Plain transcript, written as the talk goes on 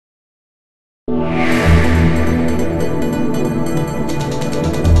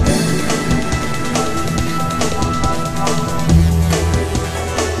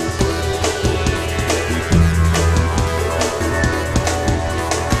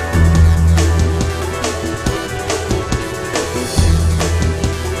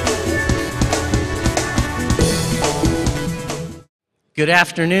Good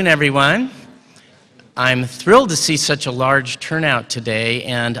afternoon, everyone. I'm thrilled to see such a large turnout today,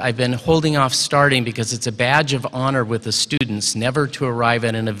 and I've been holding off starting because it's a badge of honor with the students never to arrive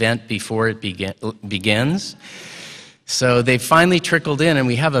at an event before it begins. So they've finally trickled in, and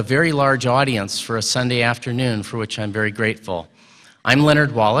we have a very large audience for a Sunday afternoon, for which I'm very grateful. I'm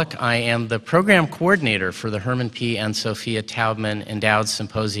Leonard Wallach. I am the program coordinator for the Herman P. and Sophia Taubman Endowed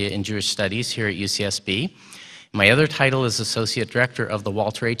Symposia in Jewish Studies here at UCSB. My other title is Associate Director of the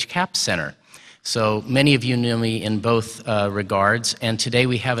Walter H. Capps Center. So many of you know me in both regards, and today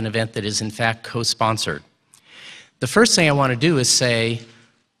we have an event that is in fact co-sponsored. The first thing I want to do is say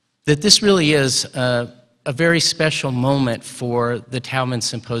that this really is a very special moment for the Taubman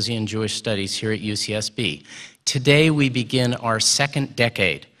Symposium in Jewish Studies here at UCSB. Today we begin our second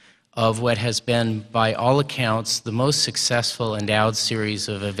decade of what has been, by all accounts, the most successful endowed series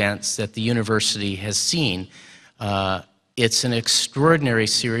of events that the university has seen. It's an extraordinary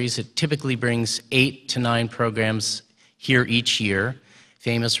series. It typically brings 8 to 9 programs here each year,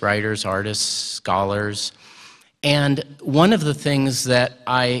 famous writers, artists, scholars. And one of the things that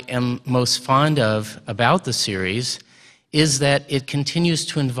I am most fond of about the series is that it continues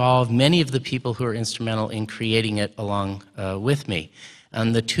to involve many of the people who are instrumental in creating it along with me.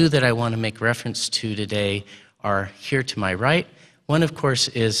 And the two that I want to make reference to today are here to my right. One, of course,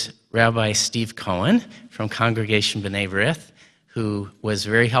 is Rabbi Steve Cohen from Congregation B'nai B'rith, who was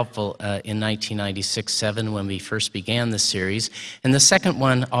very helpful in 1996-7 when we first began this series. And the second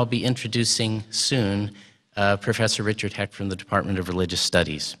one I'll be introducing soon, Professor Richard Hecht from the Department of Religious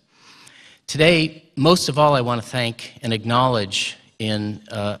Studies. Today, most of all, I want to thank and acknowledge in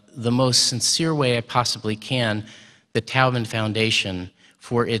the most sincere way I possibly can the Taubman Foundation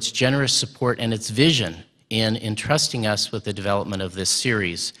for its generous support and its vision in entrusting us with the development of this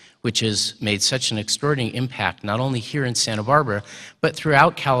series, which has made such an extraordinary impact, not only here in Santa Barbara, but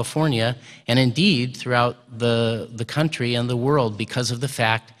throughout California, and indeed throughout the country and the world, because of the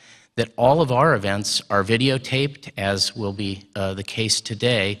fact that all of our events are videotaped, as will be the case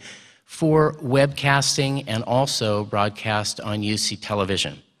today, for webcasting and also broadcast on UC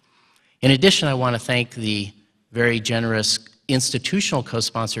television. In addition, I want to thank the very generous institutional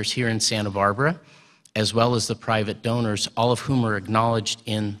co-sponsors here in Santa Barbara, as well as the private donors, all of whom are acknowledged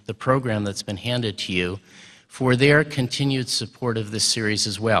in the program that's been handed to you, for their continued support of this series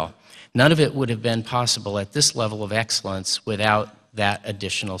as well. None of it would have been possible at this level of excellence without that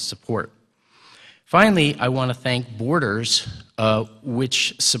additional support. Finally, I want to thank Borders,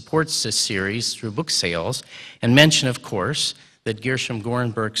 which supports this series through book sales, and mention, of course, that Gershom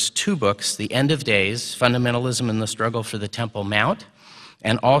Gorenberg's 2 books, The End of Days, Fundamentalism and the Struggle for the Temple Mount,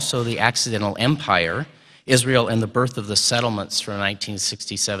 and also The Accidental Empire, Israel and the Birth of the Settlements from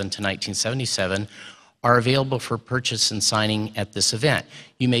 1967 to 1977, are available for purchase and signing at this event.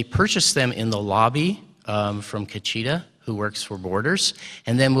 You may purchase them in the lobby from Kachita, who works for Borders,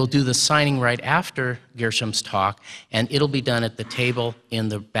 and then we'll do the signing right after Gershom's talk, and it'll be done at the table in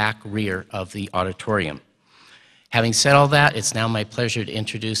the back rear of the auditorium. Having said all that, it's now my pleasure to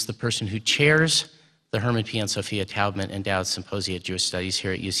introduce the person who chairs the Herman P. and Sophia Taubman Endowed Symposia in Jewish Studies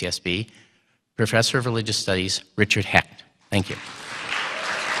here at UCSB, Professor of Religious Studies, Richard Hecht. Thank you.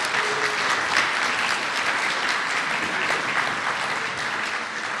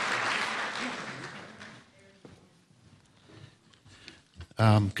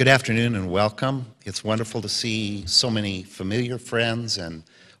 Good afternoon and welcome. It's wonderful to see so many familiar friends and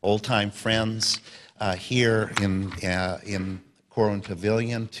old-time friends here in Corwin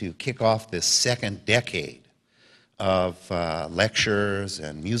Pavilion to kick off this second decade of lectures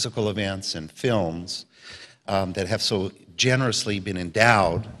and musical events and films that have so generously been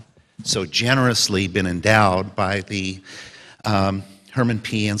endowed by the Herman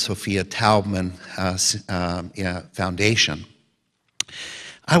P. and Sophia Taubman Foundation.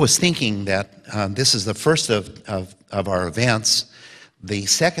 I was thinking that this is the first of our events. The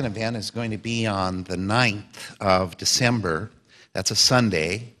second event is going to be on the 9th of December. That's a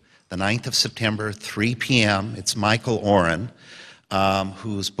Sunday, the 9th of September, 3 p.m. It's Michael Oren,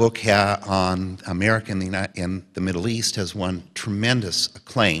 whose book on America in the Middle East has won tremendous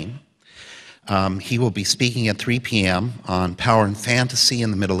acclaim. He will be speaking at 3 p.m. on Power and Fantasy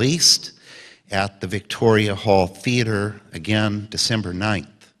in the Middle East at the Victoria Hall Theater, again, December 9th.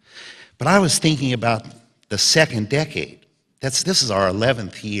 But I was thinking about the second decade. This is our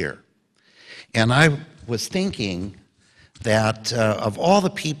 11th year. And I was thinking that of all the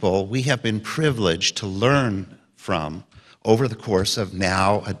people we have been privileged to learn from over the course of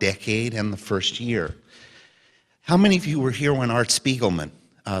now a decade and the first year, how many of you were here when Art Spiegelman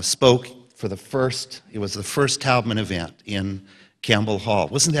spoke for the first Taubman event in Campbell Hall.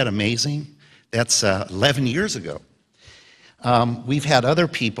 Wasn't that amazing? That's 11 years ago. We've had other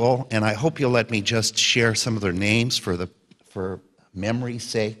people, and I hope you'll let me just share some of their names for memory's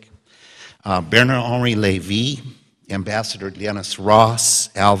sake. Bernard-Henri Lévy, Ambassador Dennis Ross,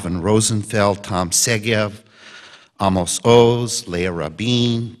 Alvin Rosenfeld, Tom Segev, Amos Oz, Leah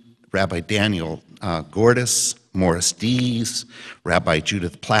Rabin, Rabbi Daniel Gordis, Morris Dees, Rabbi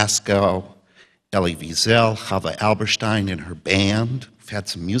Judith Plaskow, Elie Wiesel, Chava Alberstein and her band. We've had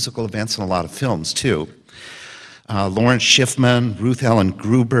some musical events and a lot of films, too. Lawrence Schiffman, Ruth Ellen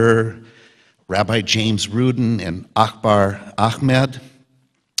Gruber, Rabbi James Rudin, and Akbar Ahmed.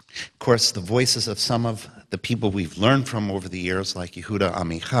 Of course, the voices of some of the people we've learned from over the years, like Yehuda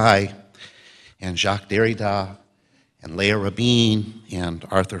Amichai, and Jacques Derrida, and Leah Rabin, and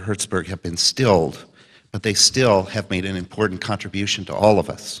Arthur Hertzberg have been stilled, but they still have made an important contribution to all of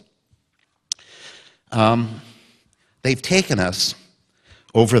us. They've taken us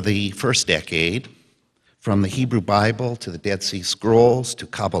over the first decade from the Hebrew Bible to the Dead Sea Scrolls to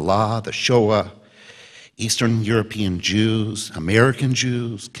Kabbalah, the Shoah, Eastern European Jews, American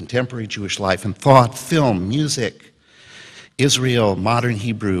Jews, contemporary Jewish life and thought, film, music, Israel, modern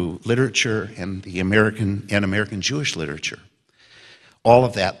Hebrew literature, and American Jewish literature. All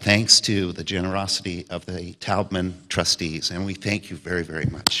of that thanks to the generosity of the Taubman trustees, and we thank you very, very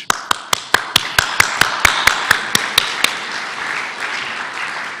much.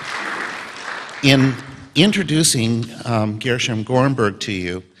 In introducing Gershom Gorenberg to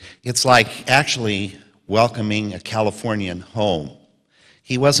you, it's like actually welcoming a Californian home.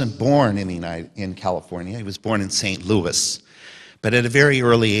 He wasn't born in California, he was born in St. Louis, but at a very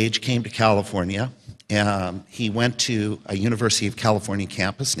early age came to California. He went to a University of California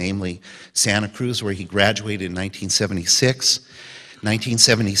campus, namely Santa Cruz, where he graduated in 1976.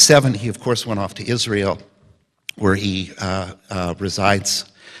 1977, he of course went off to Israel, where he resides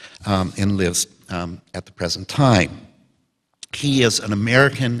and lives at the present time. He is an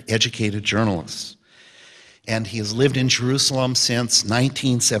American educated journalist, and he has lived in Jerusalem since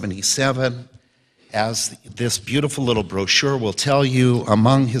 1977. As this beautiful little brochure will tell you,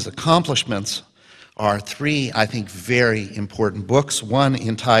 among his accomplishments are three, I think, very important books. One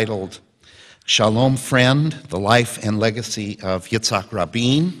entitled Shalom Friend, The Life and Legacy of Yitzhak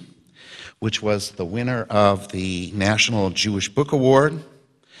Rabin, which was the winner of the National Jewish Book Award.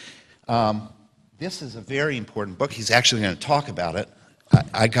 This is a very important book. He's actually going to talk about it.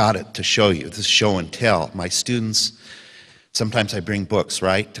 I got it to show you. This is show and tell. My students, sometimes I bring books,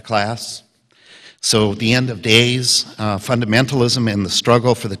 right, to class. So The End of Days, Fundamentalism and the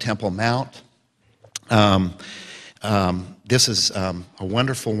Struggle for the Temple Mount. This is a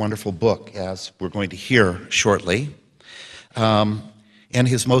wonderful, wonderful book, as we're going to hear shortly. And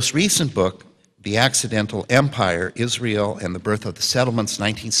his most recent book, The Accidental Empire, Israel and the Birth of the Settlements,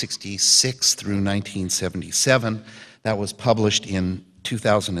 1966 through 1977. That was published in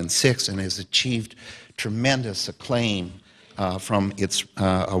 2006 and has achieved tremendous acclaim from its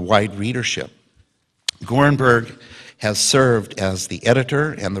wide readership. Gorenberg has served as the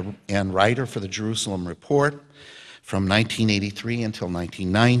editor and writer for the Jerusalem Report from 1983 until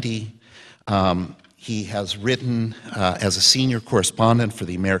 1990. He has written as a senior correspondent for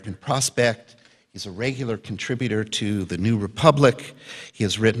the American Prospect. He's a regular contributor to the New Republic. He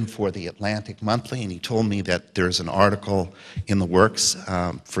has written for the Atlantic Monthly, and he told me that there's an article in the works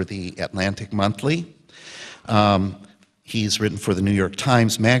for the Atlantic Monthly. He's written for the New York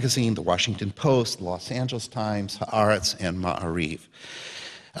Times Magazine, the Washington Post, the Los Angeles Times, Haaretz, and Ma'ariv.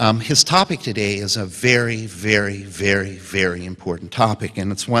 His topic today is a very, very, very, very important topic, and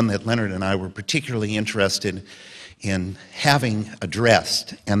it's one that Leonard and I were particularly interested in having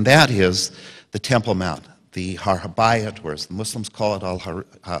addressed, and that is the Temple Mount, the Har Habayit, or as the Muslims call it,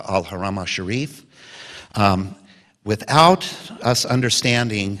 Al-Haram al-Sharif. Without us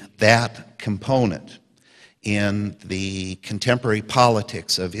understanding that component in the contemporary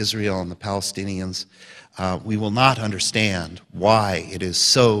politics of Israel and the Palestinians, we will not understand why it is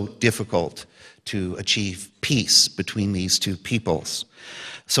so difficult to achieve peace between these two peoples.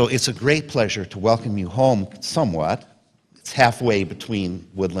 So it's a great pleasure to welcome you home somewhat. It's halfway between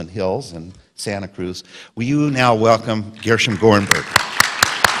Woodland Hills and Santa Cruz. Will you now welcome Gershom Gorenberg?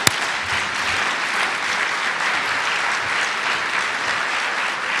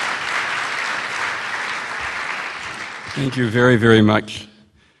 Thank you very, very much.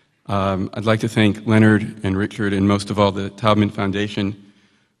 I'd like to thank Leonard and Richard and most of all the Taubman Foundation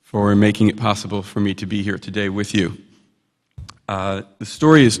for making it possible for me to be here today with you. The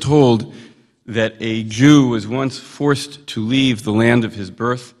story is told that a Jew was once forced to leave the land of his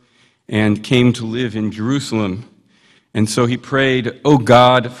birth and came to live in Jerusalem. And so he prayed, "Oh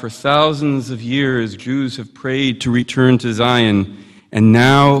God, for thousands of years Jews have prayed to return to Zion, and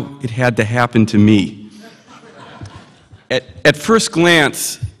now it had to happen to me." At first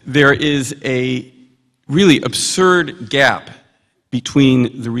glance, there is a really absurd gap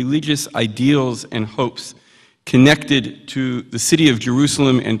between the religious ideals and hopes connected to the city of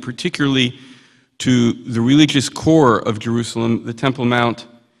Jerusalem, and particularly to the religious core of Jerusalem, the Temple Mount,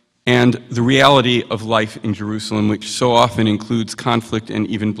 and the reality of life in Jerusalem, which so often includes conflict and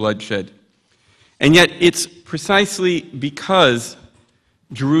even bloodshed. And yet, it's precisely because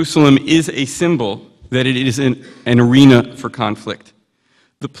Jerusalem is a symbol that it is an arena for conflict.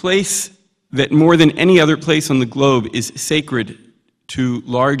 The place that more than any other place on the globe is sacred to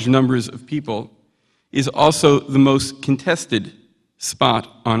large numbers of people is also the most contested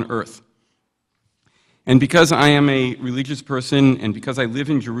spot on earth. And because I am a religious person and because I live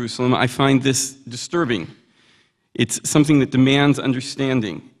in Jerusalem, I find this disturbing. It's something that demands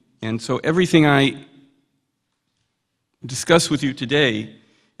understanding. And so everything I discuss with you today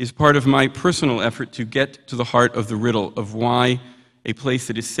is part of my personal effort to get to the heart of the riddle of why a place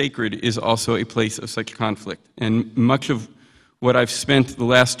that is sacred is also a place of such conflict. And much of what I've spent the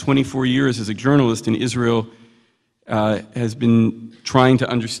last 24 years as a journalist in Israel has been trying to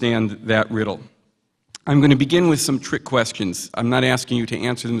understand that riddle. I'm going to begin with some trick questions. I'm not asking you to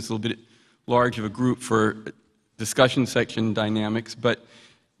answer them. It's a little bit large of a group for discussion section dynamics, but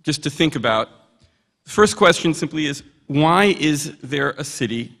just to think about. The first question simply is, why is there a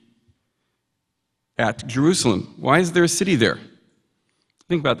city at Jerusalem? Why is there a city there?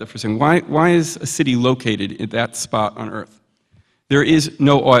 Think about that for a second. Why is a city located at that spot on earth? There is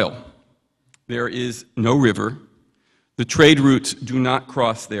no oil. There is no river. The trade routes do not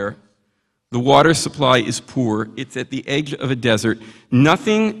cross there. The water supply is poor. It's at the edge of a desert.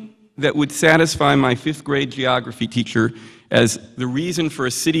 Nothing that would satisfy my fifth grade geography teacher as the reason for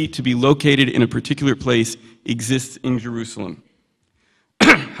a city to be located in a particular place exists in Jerusalem.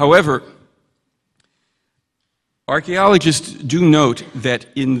 However, archaeologists do note that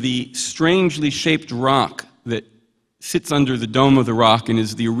in the strangely shaped rock that sits under the dome of the rock and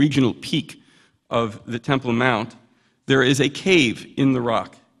is the original peak of the Temple Mount, there is a cave in the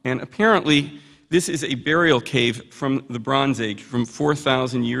rock. And apparently, this is a burial cave from the Bronze Age, from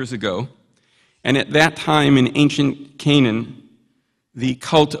 4,000 years ago. And at that time in ancient Canaan, the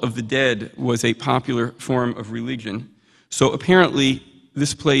cult of the dead was a popular form of religion. So apparently,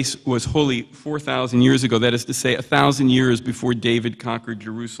 this place was holy 4,000 years ago, that is to say, 1,000 years before David conquered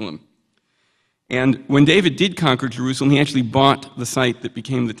Jerusalem. And when David did conquer Jerusalem, he actually bought the site that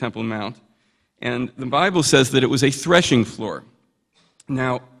became the Temple Mount. And the Bible says that it was a threshing floor.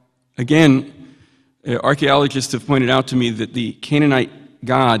 Now, again, archaeologists have pointed out to me that the Canaanite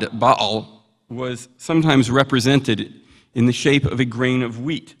god Baal was sometimes represented in the shape of a grain of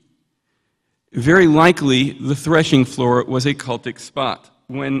wheat. Very likely, the threshing floor was a cultic spot.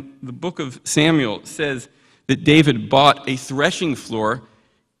 When the book of Samuel says that David bought a threshing floor,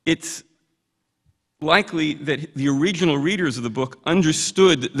 it's likely that the original readers of the book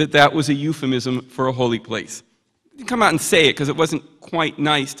understood that that was a euphemism for a holy place. They didn't come out and say it because it wasn't quite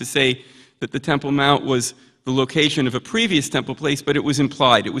nice to say that the Temple Mount was the location of a previous temple place, but it was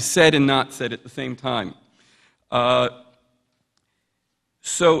implied. It was said and not said at the same time.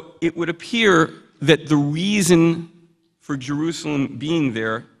 So it would appear that the reason for Jerusalem being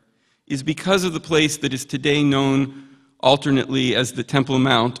there is because of the place that is today known alternately as the Temple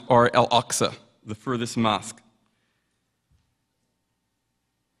Mount or Al-Aqsa, the furthest mosque.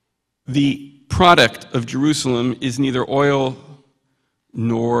 The product of Jerusalem is neither oil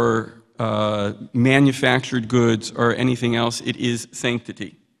nor manufactured goods or anything else. It is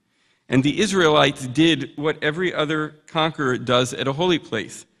sanctity. And the Israelites did what every other conqueror does at a holy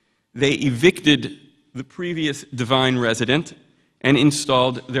place. They evicted the previous divine resident and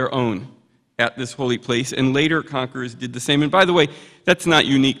installed their own at this holy place, and later conquerors did the same. And by the way, that's not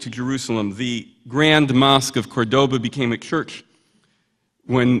unique to Jerusalem. The Grand Mosque of Cordoba became a church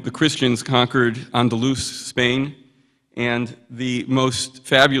when the Christians conquered Andalus, Spain, and the most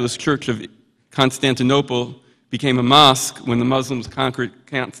fabulous church of Constantinople became a mosque when the Muslims conquered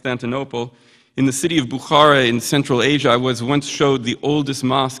Constantinople. In the city of Bukhara in Central Asia, I was once showed the oldest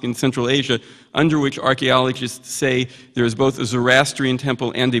mosque in Central Asia, under which archaeologists say there is both a Zoroastrian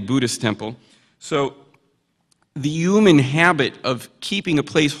temple and a Buddhist temple. So the human habit of keeping a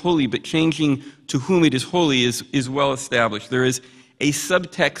place holy but changing to whom it is holy is well established. There is a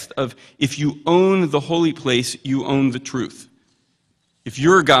subtext of, if you own the holy place, you own the truth. If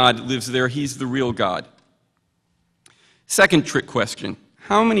your God lives there, he's the real God. Second trick question.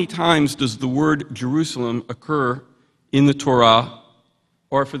 How many times does the word Jerusalem occur in the Torah,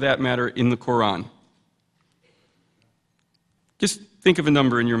 or for that matter, in the Quran? Just think of a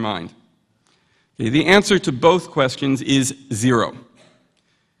number in your mind. Okay, the answer to both questions is 0.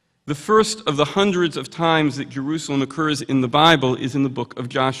 The first of the hundreds of times that Jerusalem occurs in the Bible is in the book of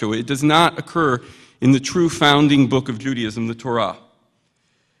Joshua. It does not occur in the true founding book of Judaism, the Torah.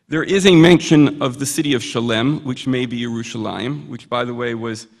 There is a mention of the city of Shalem, which may be Yerushalayim, which, by the way,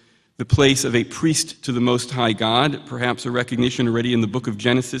 was the place of a priest to the Most High God, perhaps a recognition already in the book of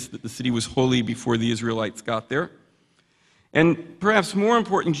Genesis that the city was holy before the Israelites got there. And perhaps more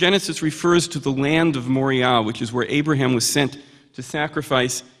important, Genesis refers to the land of Moriah, which is where Abraham was sent to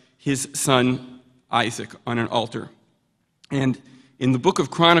sacrifice his son Isaac on an altar. And in the book of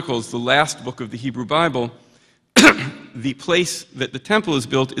Chronicles, the last book of the Hebrew Bible, the place that the temple is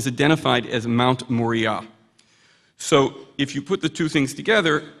built is identified as Mount Moriah. So if you put the two things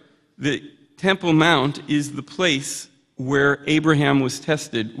together, the Temple Mount is the place where Abraham was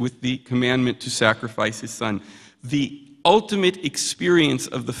tested with the commandment to sacrifice his son. The ultimate experience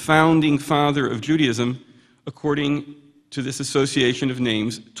of the founding father of Judaism, according to this association of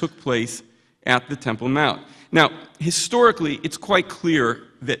names, took place at the Temple Mount. Now, historically, it's quite clear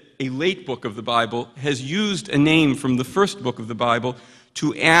that a late book of the Bible has used a name from the first book of the Bible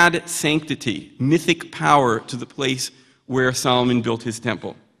to add sanctity, mythic power to the place where Solomon built his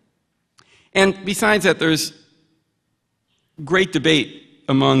temple. And besides that, there's great debate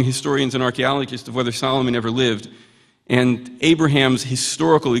among historians and archaeologists of whether Solomon ever lived, and Abraham's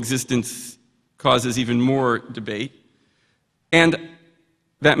historical existence causes even more debate, and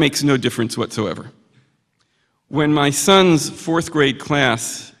that makes no difference whatsoever. When my son's 4th grade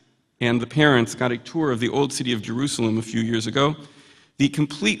class and the parents got a tour of the old city of Jerusalem a few years ago, the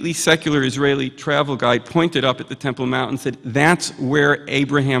completely secular Israeli travel guide pointed up at the Temple Mount and said, "That's where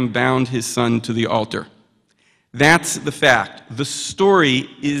Abraham bound his son to the altar." That's the fact. The story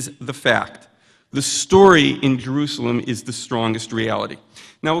is the fact. The story in Jerusalem is the strongest reality.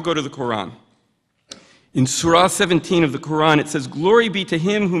 Now we'll go to the Quran. In Surah 17 of the Quran, it says, "Glory be to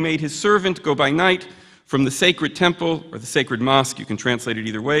him who made his servant go by night from the sacred temple," or the sacred mosque, you can translate it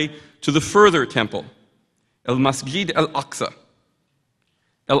either way, "to the further temple, al-Masjid al-Aqsa."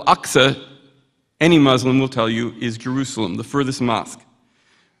 Al-Aqsa, any Muslim will tell you, is Jerusalem, the furthest mosque.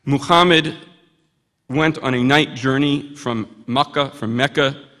 Muhammad went on a night journey from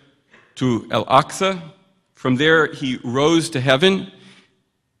Mecca to Al-Aqsa. From there, he rose to heaven,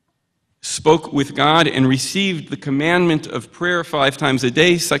 spoke with God, and received the commandment of prayer 5 times a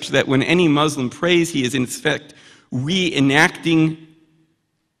day, such that when any Muslim prays, he is in fact reenacting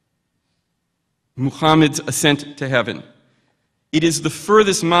Muhammad's ascent to heaven. It is the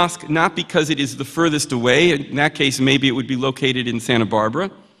furthest mosque, not because it is the furthest away, in that case maybe it would be located in Santa Barbara,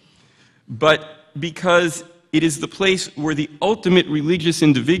 but because it is the place where the ultimate religious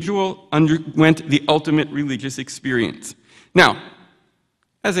individual underwent the ultimate religious experience. Now,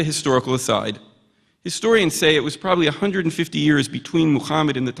 as a historical aside, historians say it was probably 150 years between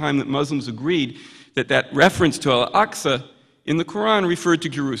Muhammad and the time that Muslims agreed that that reference to Al-Aqsa in the Quran referred to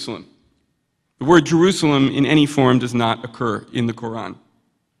Jerusalem. The word Jerusalem in any form does not occur in the Quran.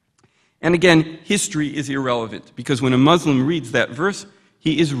 And again, history is irrelevant, because when a Muslim reads that verse,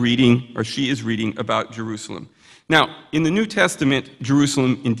 he is reading, or she is reading, about Jerusalem. Now, in the New Testament,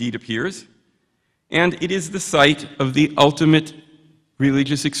 Jerusalem indeed appears, and it is the site of the ultimate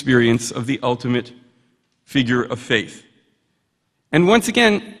religious experience of the ultimate figure of faith. And once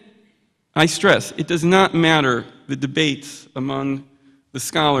again, I stress, it does not matter the debates among the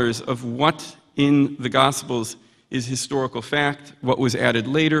scholars of what in the Gospels is historical fact, what was added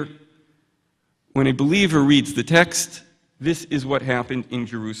later. When a believer reads the text, this is what happened in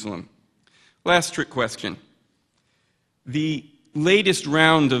Jerusalem. Last trick question. The latest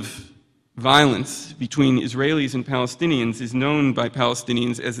round of violence between Israelis and Palestinians is known by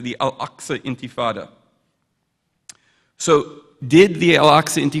Palestinians as the Al-Aqsa Intifada. So, did the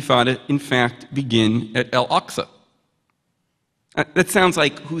Al-Aqsa Intifada in fact begin at Al-Aqsa? That sounds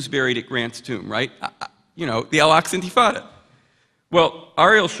like who's buried at Grant's tomb, right? The Al-Aqsa Intifada. Well,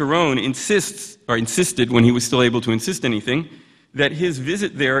 Ariel Sharon insisted, when he was still able to insist anything, that his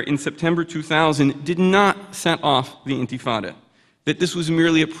visit there in September 2000 did not set off the Intifada, that this was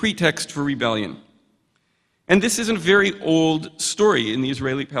merely a pretext for rebellion. And this isn't a very old story in the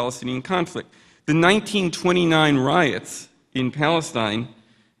Israeli-Palestinian conflict. The 1929 riots in Palestine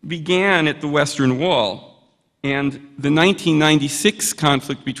began at the Western Wall, and the 1996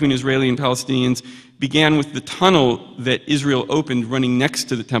 conflict between Israeli and Palestinians began with the tunnel that Israel opened running next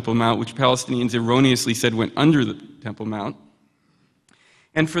to the Temple Mount, which Palestinians erroneously said went under the Temple Mount.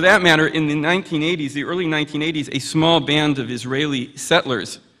 And for that matter, in the 1980s, the early 1980s, a small band of Israeli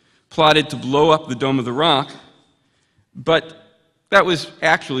settlers plotted to blow up the Dome of the Rock, but that was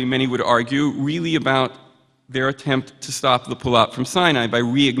actually, many would argue, really about their attempt to stop the pullout from Sinai by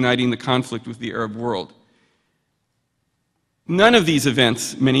reigniting the conflict with the Arab world. None of these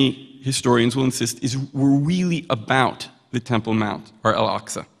events, many historians will insist, were really about the Temple Mount, or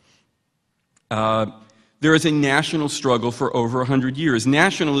Al-Aqsa. There is a national struggle for over 100 years.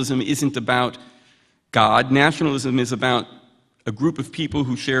 Nationalism isn't about God. Nationalism is about a group of people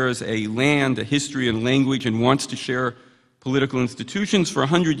who shares a land, a history, and language, and wants to share political institutions. For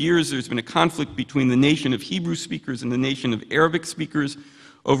 100 years, there's been a conflict between the nation of Hebrew speakers and the nation of Arabic speakers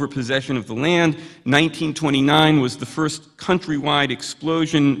over possession of the land. 1929 was the first countrywide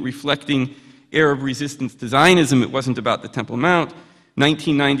explosion reflecting Arab resistance to Zionism. It wasn't about the Temple Mount.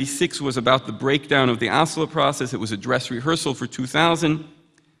 1996 was about the breakdown of the Oslo process. It was a dress rehearsal for 2000.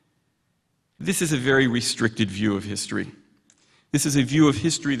 This is a very restricted view of history. This is a view of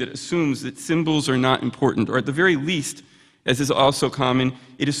history that assumes that symbols are not important, or at the very least, as is also common,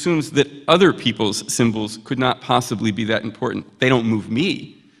 it assumes that other people's symbols could not possibly be that important. They don't move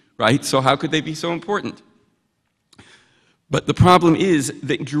me, right? So how could they be so important? But the problem is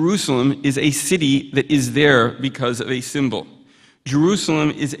that Jerusalem is a city that is there because of a symbol.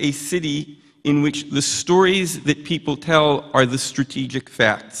 Jerusalem is a city in which the stories that people tell are the strategic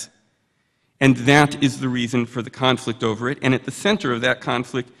facts. And that is the reason for the conflict over it. And at the center of that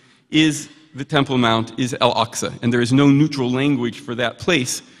conflict is the Temple Mount, is Al-Aqsa. And there is no neutral language for that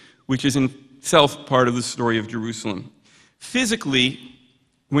place, which is in itself part of the story of Jerusalem. Physically,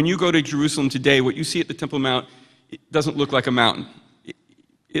 when you go to Jerusalem today, what you see at the Temple Mount, it doesn't look like a mountain.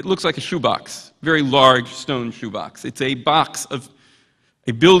 It looks like a shoebox, very large stone shoebox. It's a box of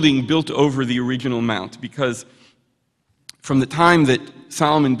a building built over the original mount, because from the time that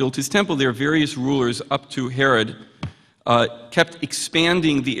Solomon built his temple, there are various rulers up to Herod kept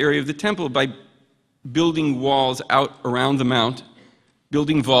expanding the area of the temple by building walls out around the mount,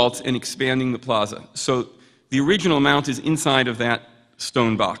 building vaults, and expanding the plaza. So the original mount is inside of that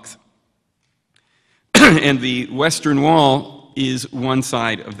stone box. And the western wall is one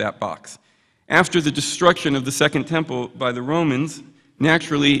side of that box. After the destruction of the Second Temple by the Romans,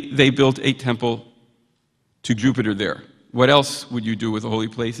 naturally they built a temple to Jupiter there. What else would you do with a holy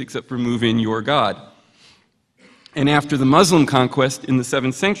place except for move in your God? And after the Muslim conquest in the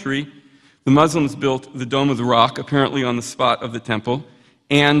 7th century, the Muslims built the Dome of the Rock, apparently on the spot of the temple,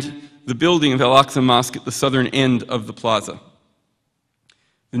 and the building of Al-Aqsa Mosque at the southern end of the plaza.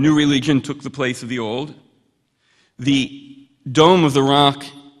 The new religion took the place of the old. The Dome of the Rock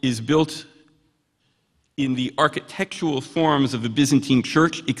is built in the architectural forms of the Byzantine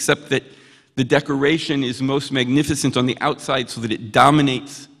Church, except that the decoration is most magnificent on the outside so that it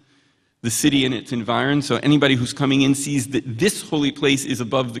dominates the city and its environs. So anybody who's coming in sees that this holy place is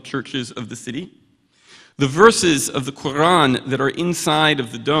above the churches of the city. The verses of the Quran that are inside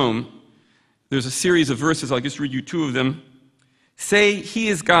of the dome, there's a series of verses, I'll just read you two of them. Say, He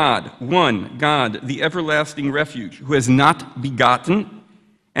is God, one, God, the everlasting refuge, who has not begotten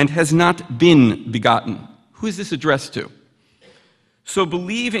and has not been begotten. Who is this addressed to? So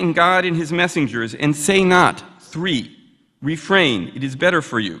believe in God and His messengers, and say not, 3, refrain, it is better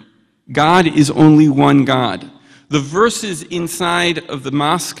for you. God is only one God. The verses inside of the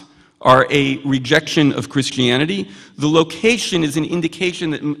mosque are a rejection of Christianity. The location is an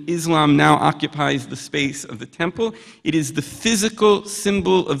indication that Islam now occupies the space of the temple. It is the physical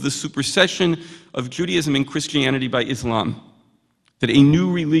symbol of the supersession of Judaism and Christianity by Islam, that a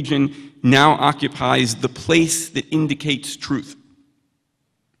new religion now occupies the place that indicates truth.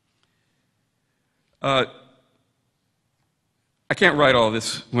 I can't write all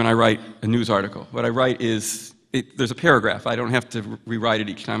this when I write a news article. What I write is, there's a paragraph. I don't have to rewrite it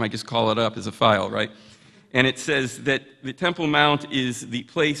each time. I just call it up as a file, right? And it says that the Temple Mount is the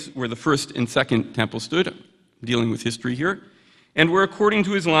place where the first and second temple stood, I'm dealing with history here, and where, according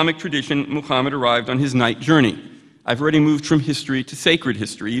to Islamic tradition, Muhammad arrived on his night journey. I've already moved from history to sacred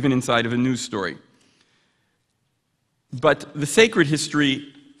history, even inside of a news story. But the sacred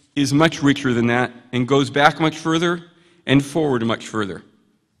history is much richer than that and goes back much further and forward much further.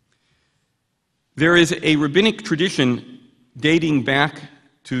 There is a rabbinic tradition dating back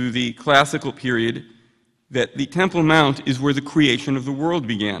to the classical period that the Temple Mount is where the creation of the world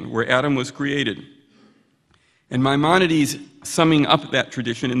began, where Adam was created. And Maimonides, summing up that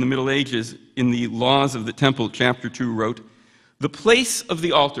tradition in the Middle Ages in the Laws of the Temple, chapter 2, wrote, "The place of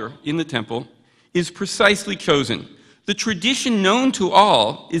the altar in the temple is precisely chosen. The tradition known to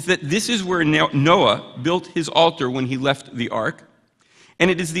all is that this is where Noah built his altar when he left the ark,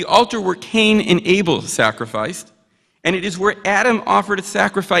 And it is the altar where Cain and Abel sacrificed, and it is where Adam offered a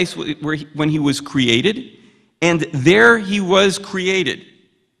sacrifice when he was created, and there he was created.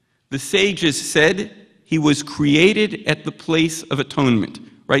 The sages said he was created at the place of atonement,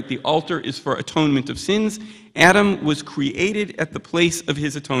 right? The altar is for atonement of sins. Adam was created at the place of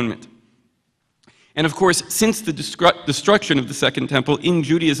his atonement. And of course, since the destruction of the Second Temple in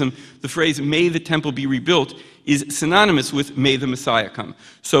Judaism, the phrase, may the temple be rebuilt, is synonymous with may the Messiah come.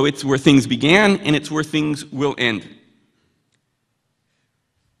 So it's where things began, and it's where things will end.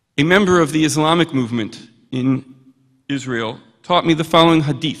 A member of the Islamic movement in Israel taught me the following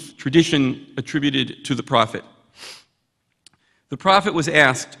hadith, tradition attributed to the Prophet. The Prophet was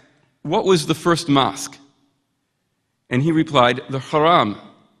asked, what was the first mosque? And he replied, the Haram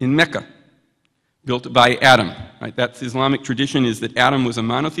in Mecca, built by Adam. Right? That's Islamic tradition, is that Adam was a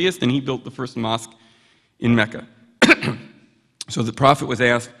monotheist and he built the first mosque in Mecca. So the Prophet was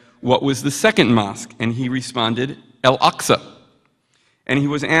asked, what was the second mosque? And he responded, Al-Aqsa. And he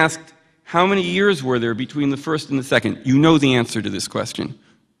was asked, how many years were there between the first and the second? You know the answer to this question.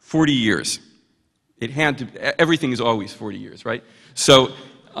 40 years. It had to, everything is always 40 years, right? So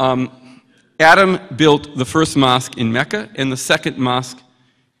Adam built the first mosque in Mecca and the second mosque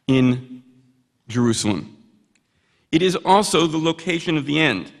in Jerusalem. It is also the location of the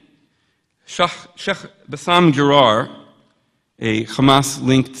end. Sheikh Bassam Jarrar, a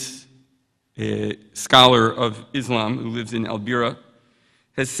Hamas-linked scholar of Islam who lives in Al-Bira,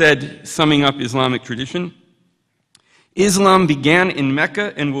 has said, summing up Islamic tradition, Islam began in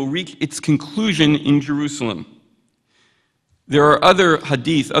Mecca and will reach its conclusion in Jerusalem. There are other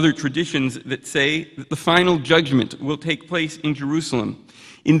hadith, other traditions that say that the final judgment will take place in Jerusalem.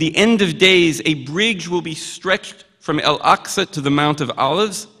 In the end of days, a bridge will be stretched from Al-Aqsa to the Mount of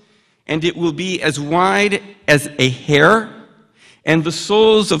Olives, and it will be as wide as a hair, and the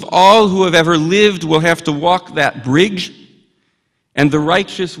souls of all who have ever lived will have to walk that bridge, and the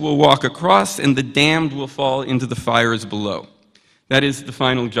righteous will walk across, and the damned will fall into the fires below. That is the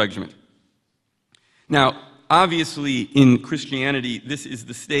final judgment. Now, obviously, in Christianity, this is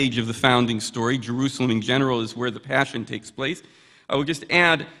the stage of the founding story. Jerusalem in general is where the Passion takes place. I will just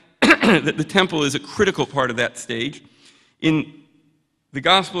add that the temple is a critical part of that stage. In the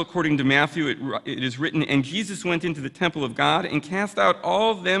Gospel according to Matthew, it is written, and Jesus went into the temple of God and cast out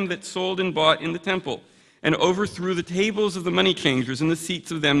all them that sold and bought in the temple, and overthrew the tables of the money changers and the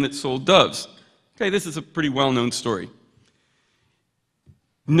seats of them that sold doves. Okay, this is a pretty well-known story.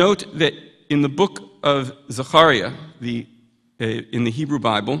 Note that in the book of Zechariah, in the Hebrew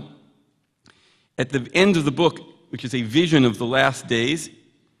Bible, at the end of the book, which is a vision of the last days,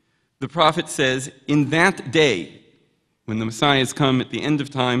 the prophet says, in that day, when the Messiah has come at the end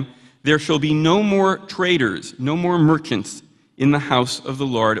of time, there shall be no more traders, no more merchants in the house of the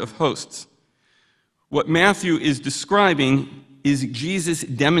Lord of hosts. What Matthew is describing is Jesus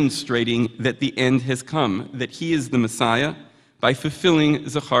demonstrating that the end has come, that he is the Messiah, by fulfilling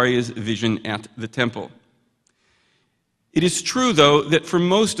Zechariah's vision at the temple. It is true, though, that for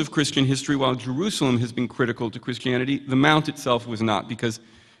most of Christian history, while Jerusalem has been critical to Christianity, the Mount itself was not, because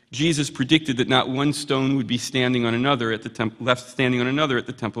Jesus predicted that not one stone would be standing on another at the left standing on another at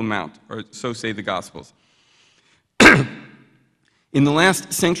the Temple Mount, or so say the Gospels. In the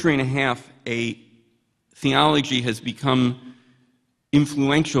last century and a half, a theology has become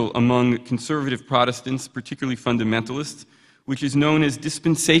influential among conservative Protestants, particularly fundamentalists, which is known as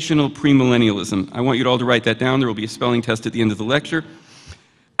dispensational premillennialism. I want you all to write that down. There will be a spelling test at the end of the lecture.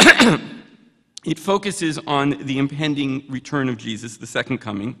 It focuses on the impending return of Jesus, the second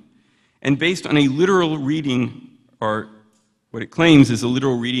coming, and based on a literal reading, or what it claims is a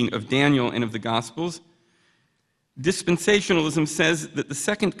literal reading of Daniel and of the Gospels, dispensationalism says that the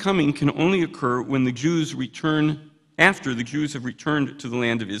second coming can only occur when the Jews return, after the Jews have returned to the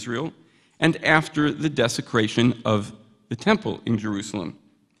land of Israel, and after the desecration of the temple in Jerusalem.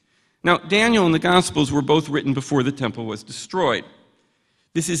 Now, Daniel and the Gospels were both written before the temple was destroyed.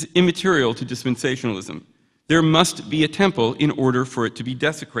 This is immaterial to dispensationalism. There must be a temple in order for it to be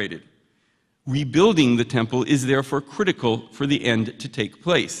desecrated. Rebuilding the temple is therefore critical for the end to take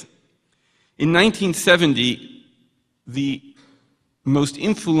place. In 1970, the most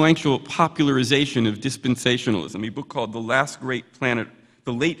influential popularization of dispensationalism, a book called The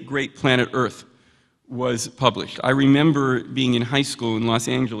Late Great Planet Earth, was published. I remember being in high school in Los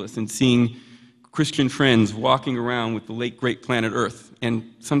Angeles and seeing Christian friends walking around with the late great planet Earth and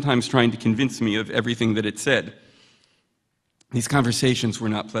sometimes trying to convince me of everything that it said. These conversations were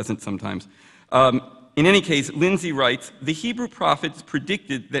not pleasant sometimes. In any case, Lindsay writes, the Hebrew prophets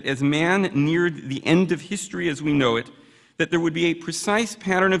predicted that as man neared the end of history as we know it, that there would be a precise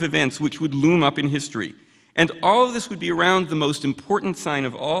pattern of events which would loom up in history. And all of this would be around the most important sign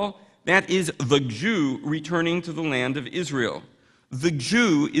of all, that is the Jew returning to the land of Israel. The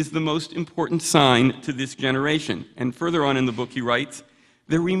Jew is the most important sign to this generation. And further on in the book he writes,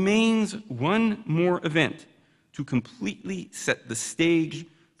 there remains one more event to completely set the stage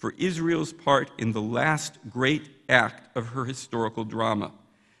for Israel's part in the last great act of her historical drama.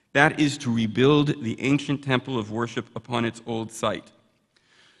 That is to rebuild the ancient temple of worship upon its old site.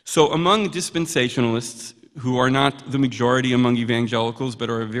 So among dispensationalists, who are not the majority among evangelicals, but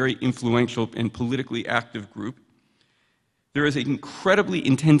are a very influential and politically active group, there is an incredibly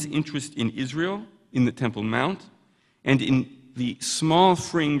intense interest in Israel, in the Temple Mount, and in the small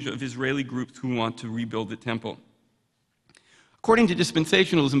fringe of Israeli groups who want to rebuild the temple. According to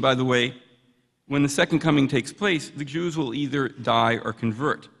dispensationalism, by the way, when the second coming takes place, the Jews will either die or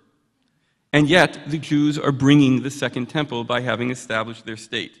convert. And yet, the Jews are bringing the second temple by having established their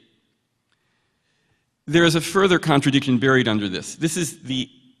state. There is a further contradiction buried under this. This is the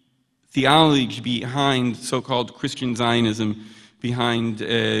theology behind so-called Christian Zionism, behind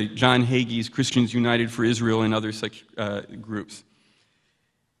John Hagee's Christians United for Israel and other such groups.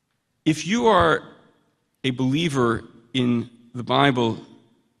 If you are a believer in the Bible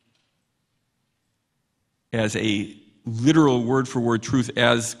as a literal word-for-word truth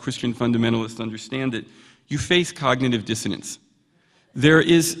as Christian fundamentalists understand it, you face cognitive dissonance.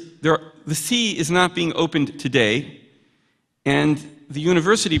 The sea is not being opened today, and the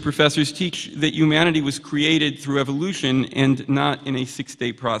university professors teach that humanity was created through evolution and not in a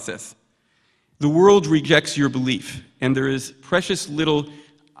 6-day process. The world rejects your belief, and there is precious little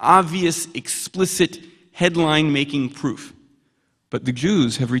obvious, explicit, headline-making proof. But the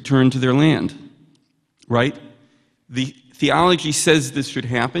Jews have returned to their land, right? The theology says this should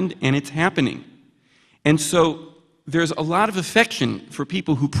happen, and it's happening. And so there's a lot of affection for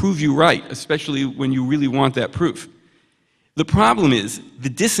people who prove you right, especially when you really want that proof. The problem is, the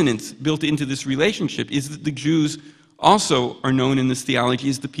dissonance built into this relationship is that the Jews also are known in this theology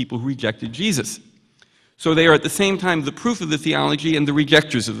as the people who rejected Jesus. So they are at the same time the proof of the theology and the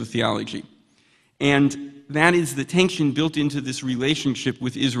rejectors of the theology. And that is the tension built into this relationship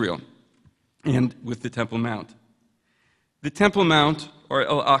with Israel and with the Temple Mount. The Temple Mount, or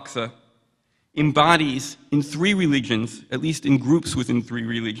Al-Aqsa, embodies in 3 religions, at least in groups within 3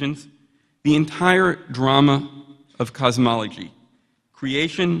 religions, the entire drama of cosmology: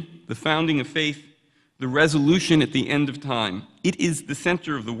 creation, the founding of faith, the resolution at the end of time. It is the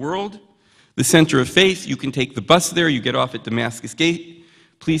center of the world, the center of faith. You can take the bus there, you get off at Damascus Gate,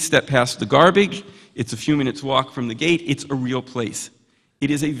 please step past the garbage, it's a few minutes walk from the gate, it's a real place. It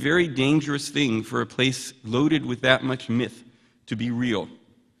is a very dangerous thing for a place loaded with that much myth to be real.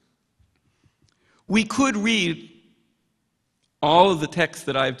 We could read all of the texts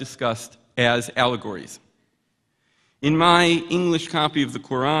that I've discussed as allegories. In my English copy of the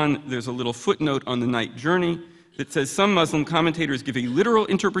Quran, there's a little footnote on the night journey that says some Muslim commentators give a literal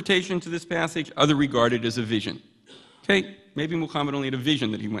interpretation to this passage, others regard it as a vision. Okay, maybe Muhammad only had a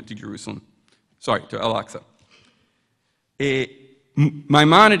vision that he went to Jerusalem. Sorry, to Al-Aqsa.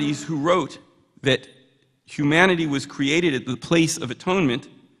 Maimonides, who wrote that humanity was created at the place of atonement,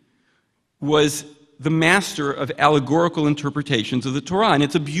 was the master of allegorical interpretations of the Torah. And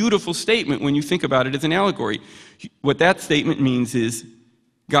it's a beautiful statement when you think about it as an allegory. What that statement means is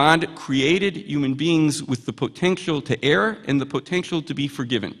God created human beings with the potential to err and the potential to be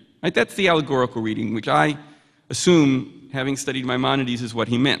forgiven. Right? That's the allegorical reading, which I assume, having studied Maimonides, is what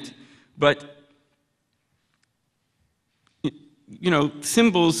he meant. But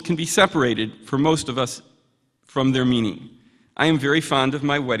symbols can be separated for most of us from their meaning. I am very fond of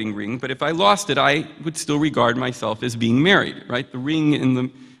my wedding ring, but if I lost it, I would still regard myself as being married, right? The ring and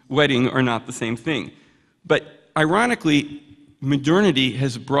the wedding are not the same thing. But ironically, modernity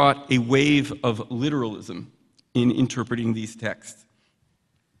has brought a wave of literalism in interpreting these texts.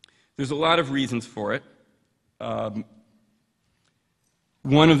 There's a lot of reasons for it.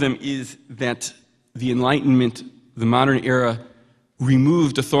 One of them is that the Enlightenment, the modern era,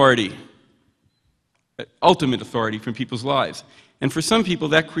 removed authority, ultimate authority, from people's lives. And for some people,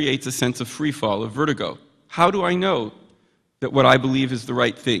 that creates a sense of free fall, of vertigo. How do I know that what I believe is the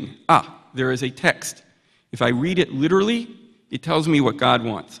right thing? There is a text. If I read it literally, it tells me what God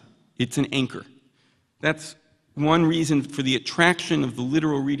wants. It's an anchor. That's one reason for the attraction of the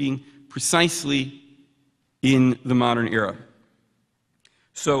literal reading precisely in the modern era.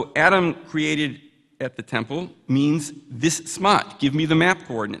 So Adam created at the temple means this spot. Give me the map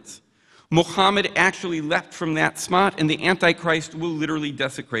coordinates. Muhammad actually left from that spot, and the Antichrist will literally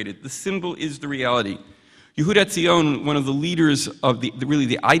desecrate it. The symbol is the reality. Yehuda Etzion, one of the leaders of really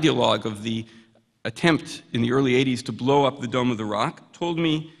the ideologue of the attempt in the early 80s to blow up the Dome of the Rock, told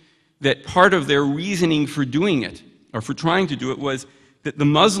me that part of their reasoning for doing it, or for trying to do it, was that the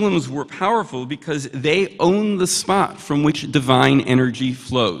Muslims were powerful because they own the spot from which divine energy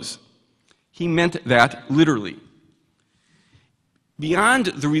flows. He meant that literally. Beyond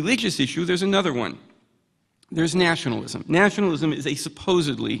the religious issue, there's another one. There's nationalism. Nationalism is a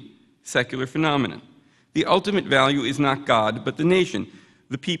supposedly secular phenomenon. The ultimate value is not God, but the nation,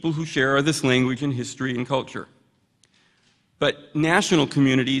 the people who share this language and history and culture. But national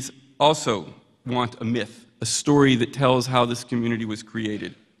communities also want a myth, a story that tells how this community was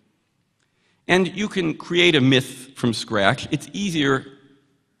created. And you can create a myth from scratch. It's easier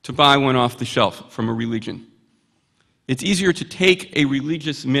to buy one off the shelf from a religion. It's easier to take a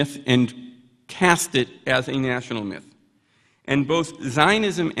religious myth and cast it as a national myth. And both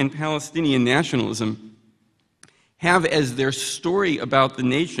Zionism and Palestinian nationalism have as their story about the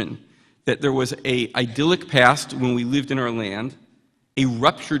nation that there was an idyllic past when we lived in our land, a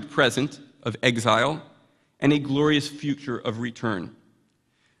ruptured present of exile, and a glorious future of return.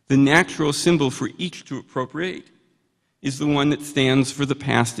 The natural symbol for each to appropriate is the one that stands for the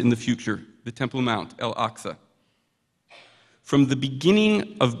past and the future, the Temple Mount, Al-Aqsa. From the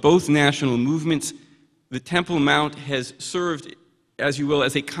beginning of both national movements, the Temple Mount has served, as you will,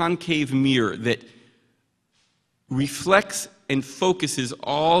 as a concave mirror that reflects and focuses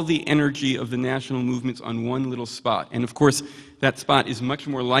all the energy of the national movements on one little spot. And of course, that spot is much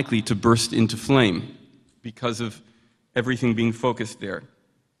more likely to burst into flame because of everything being focused there.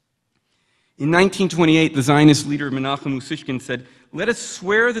 In 1928, the Zionist leader Menachem Usishkin said, "Let us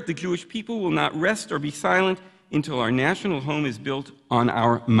swear that the Jewish people will not rest or be silent until our national home is built on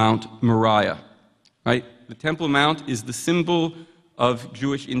our Mount Moriah." Right? The Temple Mount is the symbol of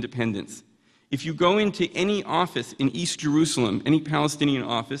Jewish independence. If you go into any office in East Jerusalem, any Palestinian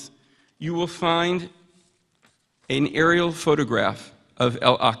office, you will find an aerial photograph of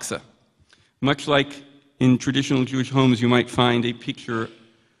Al-Aqsa. Much like in traditional Jewish homes, you might find a picture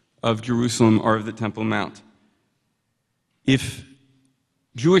of Jerusalem or of the Temple Mount. If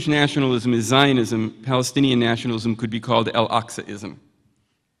Jewish nationalism is Zionism, Palestinian nationalism could be called Al-Aqsaism.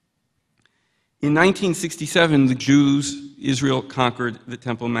 In 1967, the Jews, Israel conquered the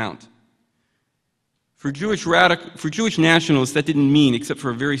Temple Mount. For Jewish nationalists, that didn't mean, except for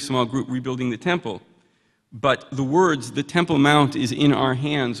a very small group, rebuilding the temple. But the words, "the Temple Mount is in our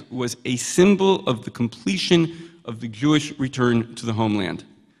hands," was a symbol of the completion of the Jewish return to the homeland,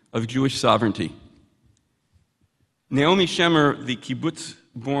 of Jewish sovereignty. Naomi Shemer, the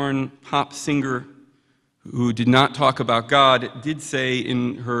kibbutz-born pop singer who did not talk about God, did say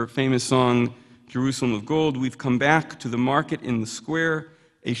in her famous song, "Jerusalem of Gold," "We've come back to the market in the square.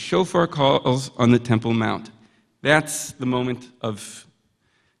 A shofar calls on the Temple Mount." That's the moment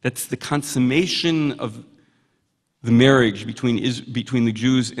that's the consummation of the marriage between the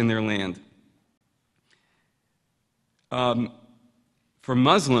Jews and their land. For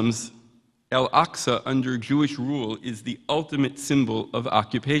Muslims, Al-Aqsa under Jewish rule is the ultimate symbol of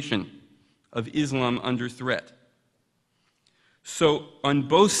occupation, of Islam under threat. So on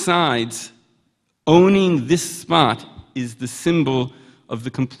both sides, owning this spot is the symbol of the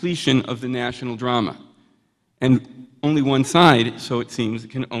completion of the national drama. And only one side, so it seems,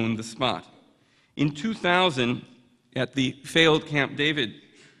 can own the spot. In 2000, at the failed Camp David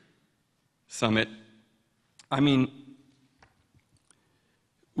summit,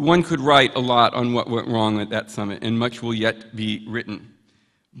 one could write a lot on what went wrong at that summit, and much will yet be written.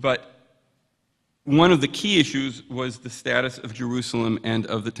 But one of the key issues was the status of Jerusalem and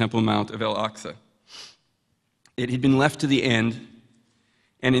of the Temple Mount of Al-Aqsa. It had been left to the end,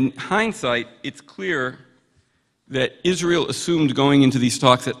 and in hindsight, it's clear that Israel assumed going into these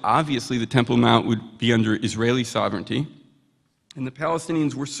talks that obviously the Temple Mount would be under Israeli sovereignty, and the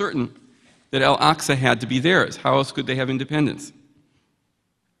Palestinians were certain that Al-Aqsa had to be theirs. How else could they have independence?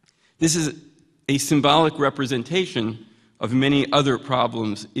 This is a symbolic representation of many other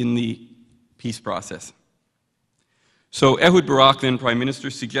problems in the peace process. So Ehud Barak, then Prime Minister,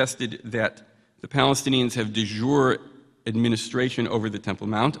 suggested that the Palestinians have de jure administration over the Temple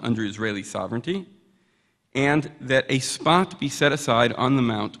Mount under Israeli sovereignty, and that a spot be set aside on the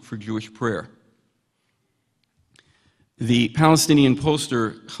Mount for Jewish prayer. The Palestinian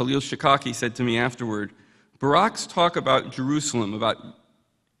pollster Khalil Shikaki said to me afterward, "Barak's talk about Jerusalem, about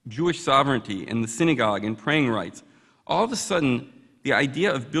Jewish sovereignty and the synagogue and praying rights, all of a sudden the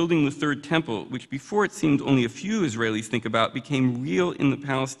idea of building the third temple, which before it seemed only a few Israelis think about, became real in the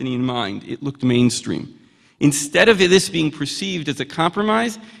Palestinian mind. It looked mainstream. Instead of this being perceived as a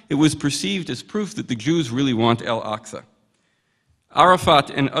compromise, it was perceived as proof that the Jews really want Al-Aqsa.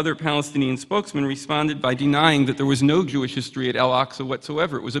 Arafat and other Palestinian spokesmen responded by denying that there was no Jewish history at Al-Aqsa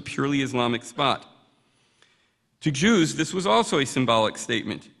whatsoever. It was a purely Islamic spot. To Jews, this was also a symbolic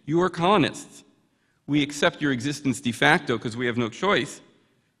statement. You are colonists. We accept your existence de facto because we have no choice,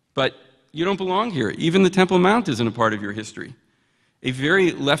 but you don't belong here. Even the Temple Mount isn't a part of your history. A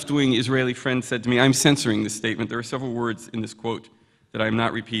very left-wing Israeli friend said to me, I'm censoring this statement. There are several words in this quote that I'm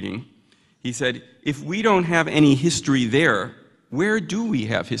not repeating. He said, if we don't have any history there, where do we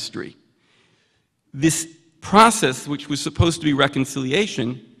have history? This process, which was supposed to be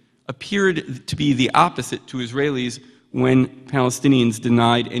reconciliation, appeared to be the opposite to Israelis when Palestinians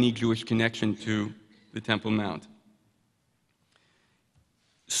denied any Jewish connection to the Temple Mount.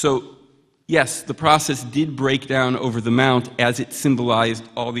 So, yes, the process did break down over the Mount as it symbolized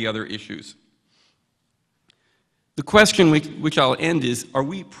all the other issues. The question which I'll end is, are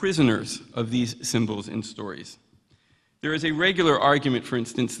we prisoners of these symbols and stories? There is a regular argument, for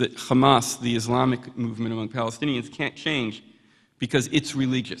instance, that Hamas, the Islamic movement among Palestinians, can't change because it's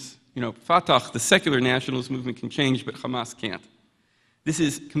religious. You know, Fatah, the secular nationalist movement, can change, but Hamas can't. This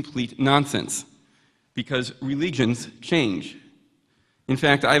is complete nonsense because religions change. In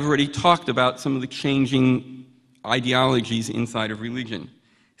fact, I've already talked about some of the changing ideologies inside of religion.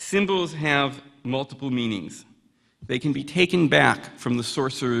 Symbols have multiple meanings. They can be taken back from the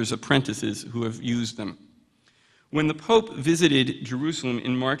sorcerer's apprentices who have used them. When the Pope visited Jerusalem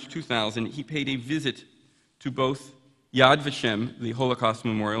in March 2000, he paid a visit to both Yad Vashem, the Holocaust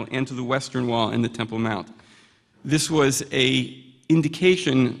Memorial, and to the Western Wall and the Temple Mount. This was an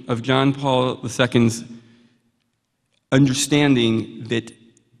indication of John Paul II's understanding that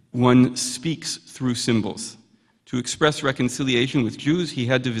one speaks through symbols. To express reconciliation with Jews, he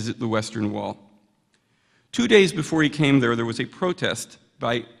had to visit the Western Wall. 2 days before he came there was a protest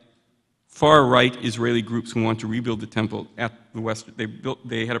by far-right Israeli groups who want to rebuild the temple at the Western.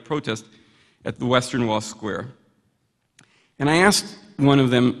 They had a protest at the Western Wall Square. And I asked one of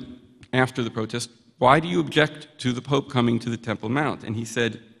them after the protest, why do you object to the Pope coming to the Temple Mount? And he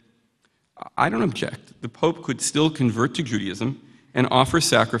said, I don't object. The Pope could still convert to Judaism and offer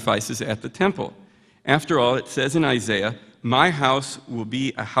sacrifices at the temple. After all, it says in Isaiah, my house will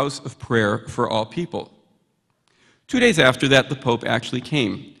be a house of prayer for all people. 2 days after that, the Pope actually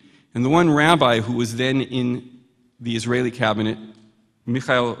came. And the one rabbi who was then in the Israeli cabinet,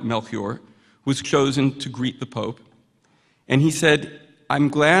 Michael Melchior, was chosen to greet the Pope. And he said, I'm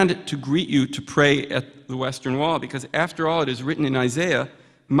glad to greet you to pray at the Western Wall, because after all, it is written in Isaiah,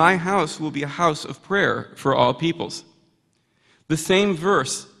 my house will be a house of prayer for all peoples. The same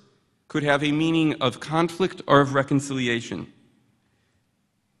verse could have a meaning of conflict or of reconciliation.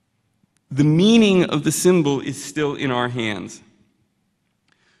 The meaning of the symbol is still in our hands.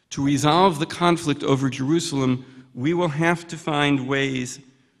 To resolve the conflict over Jerusalem, we will have to find ways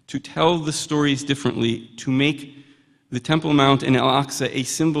to tell the stories differently, to make the Temple Mount and Al-Aqsa a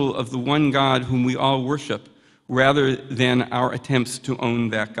symbol of the one God whom we all worship, rather than our attempts to own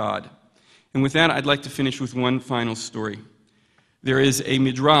that God. And with that, I'd like to finish with one final story. There is a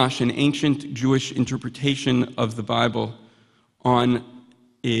midrash, an ancient Jewish interpretation of the Bible on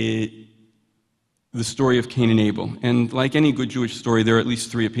the story of Cain and Abel. And like any good Jewish story, there are at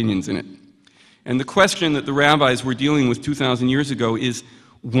least 3 opinions in it. And the question that the rabbis were dealing with 2,000 years ago is,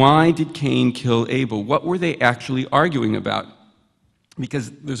 why did Cain kill Abel? What were they actually arguing about?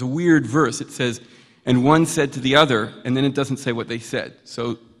 Because there's a weird verse. It says, and one said to the other, and then it doesn't say what they said.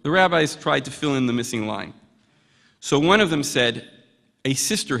 So the rabbis tried to fill in the missing line. So one of them said a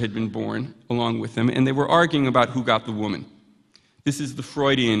sister had been born along with them, and they were arguing about who got the woman. This is the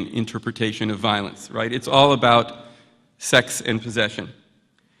Freudian interpretation of violence, right? It's all about sex and possession.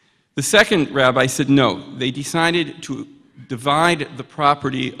 The second rabbi said no. They decided to divide the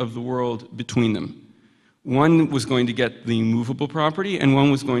property of the world between them. One was going to get the movable property, and one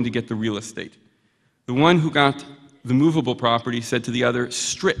was going to get the real estate. The one who got the movable property said to the other,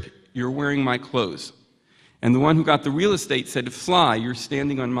 strip, you're wearing my clothes. And the one who got the real estate said, fly, you're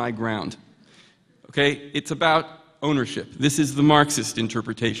standing on my ground. Okay, it's about ownership. This is the Marxist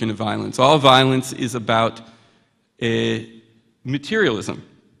interpretation of violence. All violence is about materialism.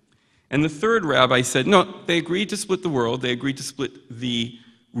 And the third rabbi said, no, they agreed to split the world. They agreed to split the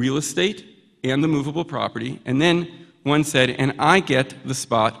real estate and the movable property. And then one said, and I get the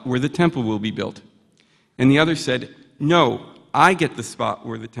spot where the temple will be built. And the other said, no, I get the spot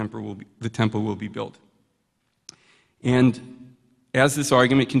where the temple will be built. And as this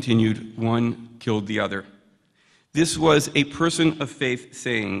argument continued, one killed the other. This was a person of faith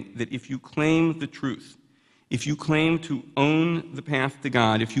saying that if you claim the truth, If you claim to own the path to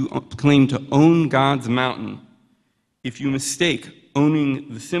God, if you claim to own God's mountain, if you mistake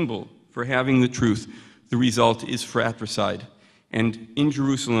owning the symbol for having the truth, the result is fratricide. And in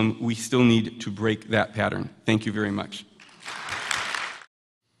Jerusalem, we still need to break that pattern. Thank you very much.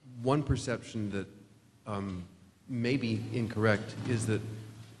 One perception that may be incorrect is that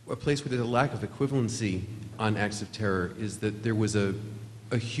a place where there's a lack of equivalency on acts of terror is that there was a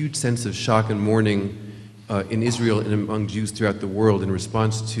huge sense of shock and mourning in Israel and among Jews throughout the world in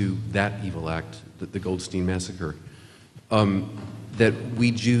response to that evil act, the Goldstein massacre. That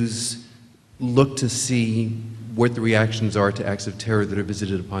we Jews look to see what the reactions are to acts of terror that are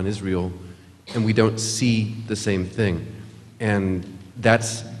visited upon Israel, and we don't see the same thing. And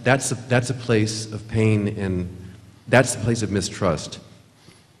that's a place of pain, and that's a place of mistrust,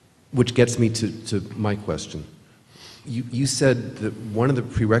 which gets me to my question. You said that one of the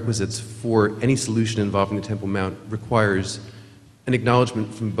prerequisites for any solution involving the Temple Mount requires an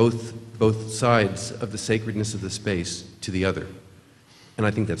acknowledgement from both sides of the sacredness of the space to the other. And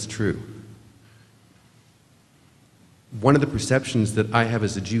I think that's true. One of the perceptions that I have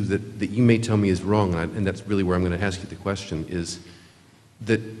as a Jew that you may tell me is wrong, and that's really where I'm going to ask you the question, is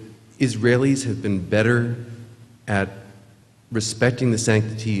that Israelis have been better at respecting the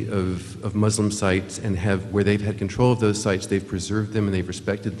sanctity of Muslim sites and where they've had control of those sites, they've preserved them and they've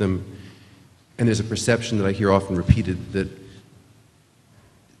respected them. And there's a perception that I hear often repeated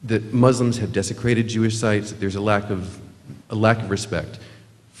that Muslims have desecrated Jewish sites, that there's a lack of respect.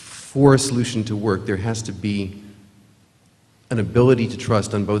 For a solution to work, there has to be an ability to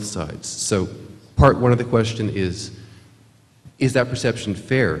trust on both sides. So part one of the question is that perception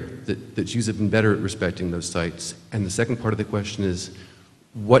fair, that Jews have been better at respecting those sites? And the second part of the question is,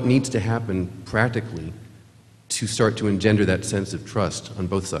 what needs to happen practically to start to engender that sense of trust on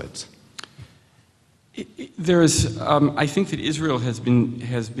both sides? I think that Israel has been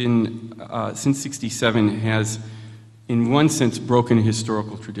since '67, has, in one sense, broken a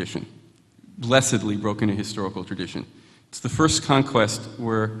historical tradition, blessedly broken a historical tradition. It's the first conquest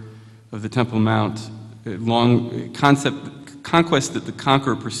of the Temple Mount, conquest that the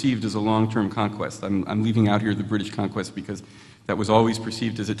conqueror perceived as a long-term conquest. I'm leaving out here the British conquest because that was always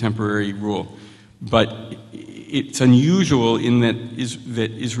perceived as a temporary rule. But it's unusual in that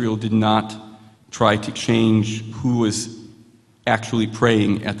Israel did not try to change who was actually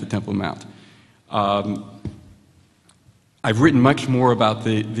praying at the Temple Mount. I've written much more about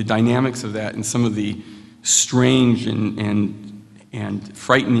the dynamics of that and some of the strange and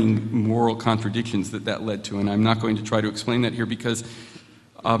frightening moral contradictions that led to, and I'm not going to try to explain that here because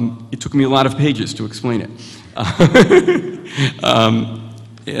it took me a lot of pages to explain it.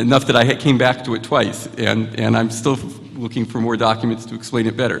 Enough that I came back to it twice, and I'm still looking for more documents to explain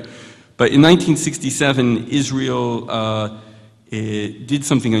it better. But in 1967, Israel did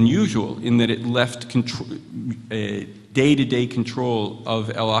something unusual in that it left day-to-day control of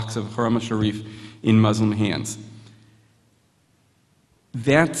Al-Aqsa, Haram al-Sharif, in Muslim hands.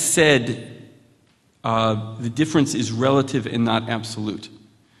 That said, the difference is relative and not absolute.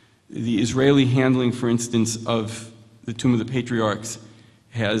 The Israeli handling, for instance, of the Tomb of the Patriarchs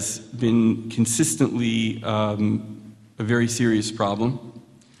has been consistently a very serious problem.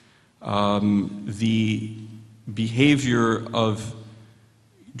 The behavior of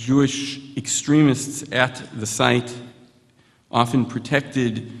Jewish extremists at the site, often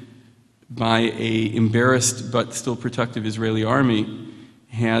protected by an embarrassed but still protective Israeli army,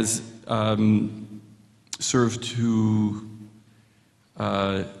 has served to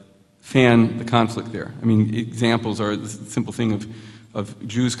fan the conflict there. I mean, examples are the simple thing of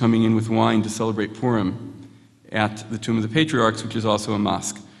Jews coming in with wine to celebrate Purim at the Tomb of the Patriarchs, which is also a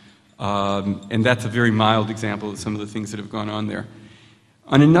mosque. And that's a very mild example of some of the things that have gone on there.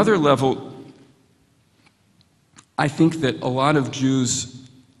 On another level, I think that a lot of Jews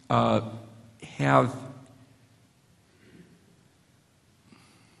have...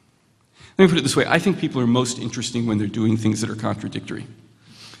 Let me put it this way. I think people are most interesting when they're doing things that are contradictory.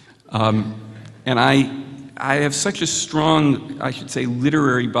 And I have such a strong, I should say,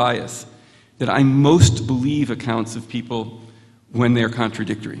 literary bias that I most believe accounts of people when they're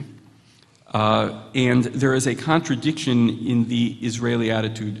contradictory. And there is a contradiction in the Israeli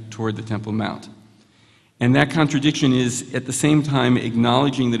attitude toward the Temple Mount. And that contradiction is, at the same time,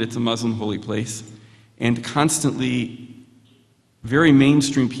 acknowledging that it's a Muslim holy place and constantly very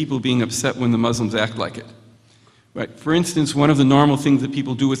mainstream people being upset when the Muslims act like it. Right. For instance, one of the normal things that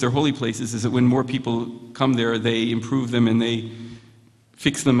people do with their holy places is that when more people come there, they improve them and they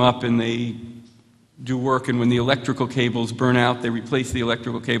fix them up and they do work, and when the electrical cables burn out, they replace the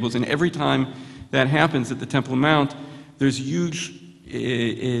electrical cables, and every time that happens at the Temple Mount, there's huge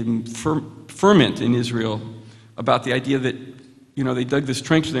ferment in Israel about the idea that, you know, they dug this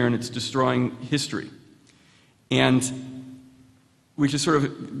trench there and it's destroying history. And which is sort of,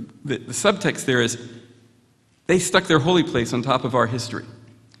 the subtext there is, they stuck their holy place on top of our history.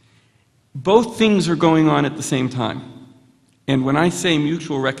 Both things are going on at the same time. And when I say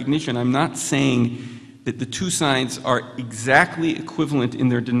mutual recognition, I'm not saying that the two sides are exactly equivalent in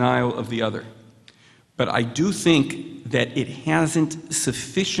their denial of the other. But I do think that it hasn't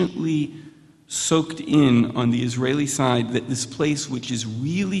sufficiently soaked in on the Israeli side that this place, which is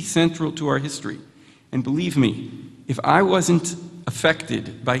really central to our history, and believe me, if I wasn't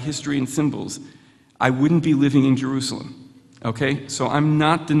affected by history and symbols, I wouldn't be living in Jerusalem, okay? So I'm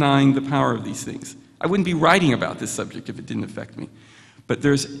not denying the power of these things. I wouldn't be writing about this subject if it didn't affect me. But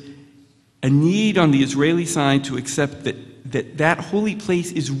there's a need on the Israeli side to accept that holy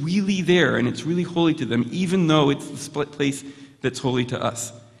place is really there and it's really holy to them, even though it's the split place that's holy to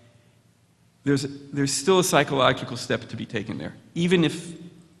us. There's still a psychological step to be taken there. Even if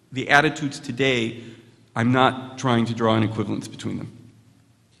the attitudes today, I'm not trying to draw an equivalence between them.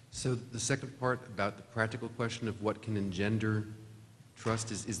 So the second part about the practical question of what can engender trust,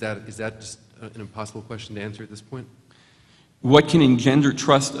 is that just an impossible question to answer at this point? What can engender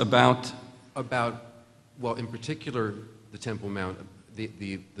trust about? About, well, in particular, the Temple Mount,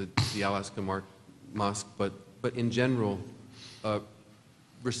 the Al-Aqsa Mosque, but in general,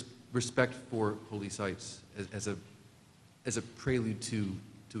 respect for holy sites as a prelude to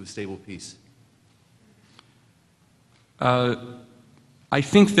a stable peace. I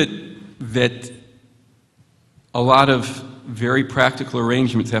think that a lot of very practical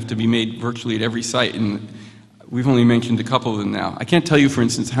arrangements have to be made virtually at every site, and we've only mentioned a couple of them now. I can't tell you, for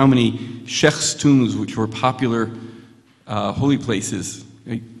instance, how many sheikhs' tombs, which were popular holy places,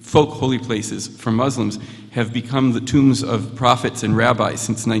 folk holy places for Muslims, have become the tombs of prophets and rabbis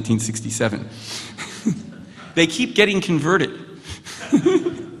since 1967. They keep getting converted.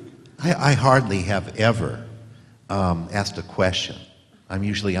 I hardly have ever asked a question. I'm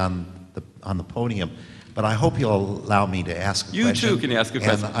usually on the podium, but I hope you'll allow me to ask a question. You too can ask a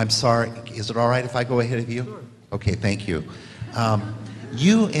question. And I'm sorry, is it all right if I go ahead of you? Sure. Okay, thank you.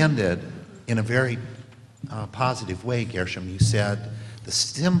 You ended in a very positive way, Gershom. You said, the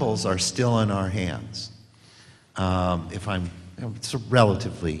symbols are still in our hands. It's a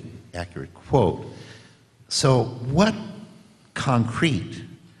relatively accurate quote. So what concrete,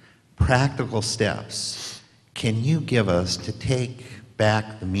 practical steps can you give us to take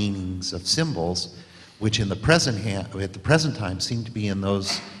back the meanings of symbols, which at the present time seem to be in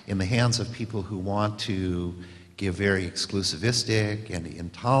the hands of people who want to give very exclusivistic and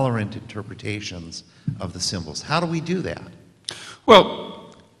intolerant interpretations of the symbols? How do we do that?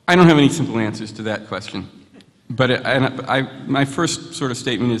 Well, I don't have any simple answers to that question. But my first sort of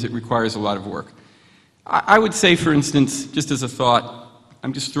statement is it requires a lot of work. I would say, for instance, just as a thought,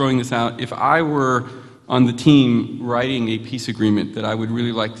 I'm just throwing this out, if I were on the team writing a peace agreement that I would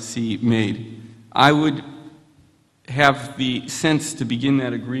really like to see made, I would have the sense to begin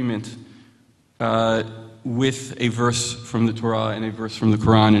that agreement with a verse from the Torah and a verse from the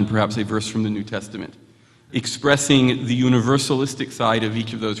Quran and perhaps a verse from the New Testament, expressing the universalistic side of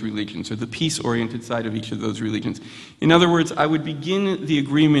each of those religions, or the peace-oriented side of each of those religions. In other words, I would begin the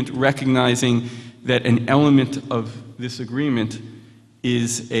agreement recognizing that an element of this agreement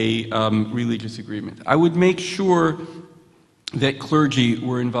is a religious agreement. I would make sure that clergy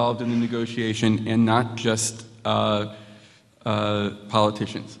were involved in the negotiation and not just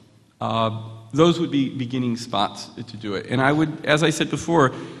politicians. Those would be beginning spots to do it. And I would, as I said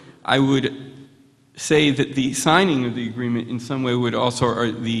before, I would say that the signing of the agreement in some way would also,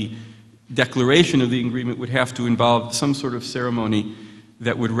 or the declaration of the agreement would have to involve some sort of ceremony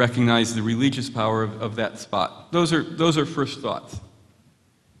that would recognize the religious power of that spot. Those are first thoughts.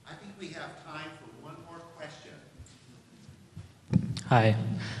 I think we have time for one more question. Hi.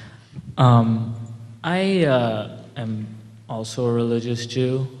 I am also a religious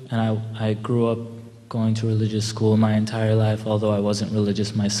Jew, and I grew up going to religious school my entire life, although I wasn't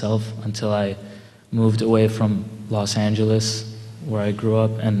religious myself until I moved away from Los Angeles, where I grew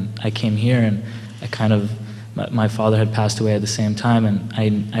up, and I came here, and my father had passed away at the same time,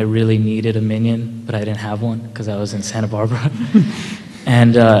 and I really needed a minyan, but I didn't have one because I was in Santa Barbara.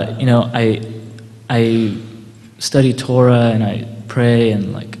 And I study Torah and I pray,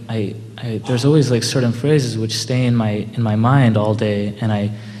 and there's always certain phrases which stay in my mind all day, and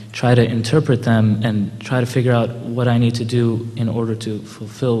I try to interpret them and try to figure out what I need to do in order to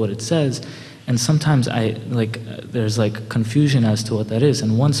fulfill what it says. and sometimes there's like confusion as to what that is.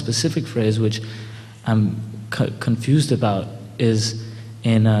 And one specific phrase which I'm confused about is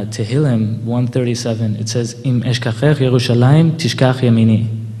in Tehillim 137. It says, "Im eshkachech Yerushalayim tishkach yamini."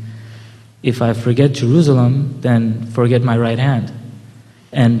 If I forget Jerusalem, then forget my right hand.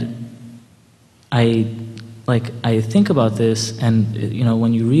 And I think about this, and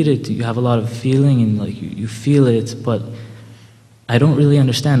when you read it, you have a lot of feeling, and like you feel it, but I don't really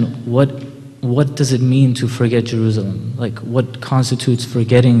understand what does it mean to forget Jerusalem? Like, what constitutes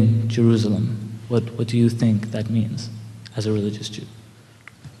forgetting Jerusalem? What do you think that means as a religious Jew?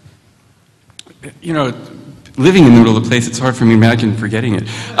 Living in the middle of the place, it's hard for me to imagine forgetting it.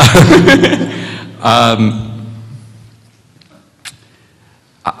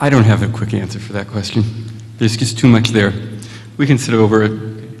 I don't have a quick answer for that question. There's just too much there. We can sit over a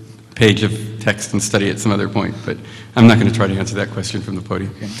page of text and study at some other point, but I'm not going to try to answer that question from the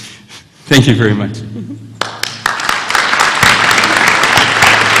podium. Okay. Thank you very much.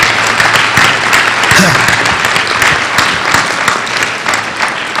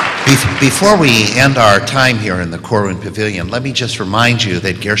 Before we end our time here in the Corwin Pavilion, let me just remind you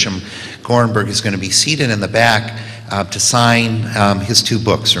that Gershom Gorenberg is going to be seated in the back to sign his 2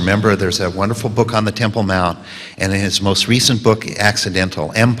 books. Remember, there's a wonderful book on the Temple Mount, and in his most recent book,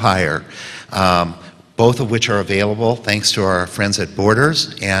 Accidental Empire, both of which are available thanks to our friends at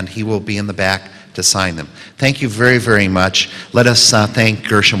Borders, and he will be in the back to sign them. Thank you very, very much. Let us thank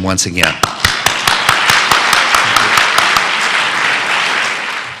Gershom once again.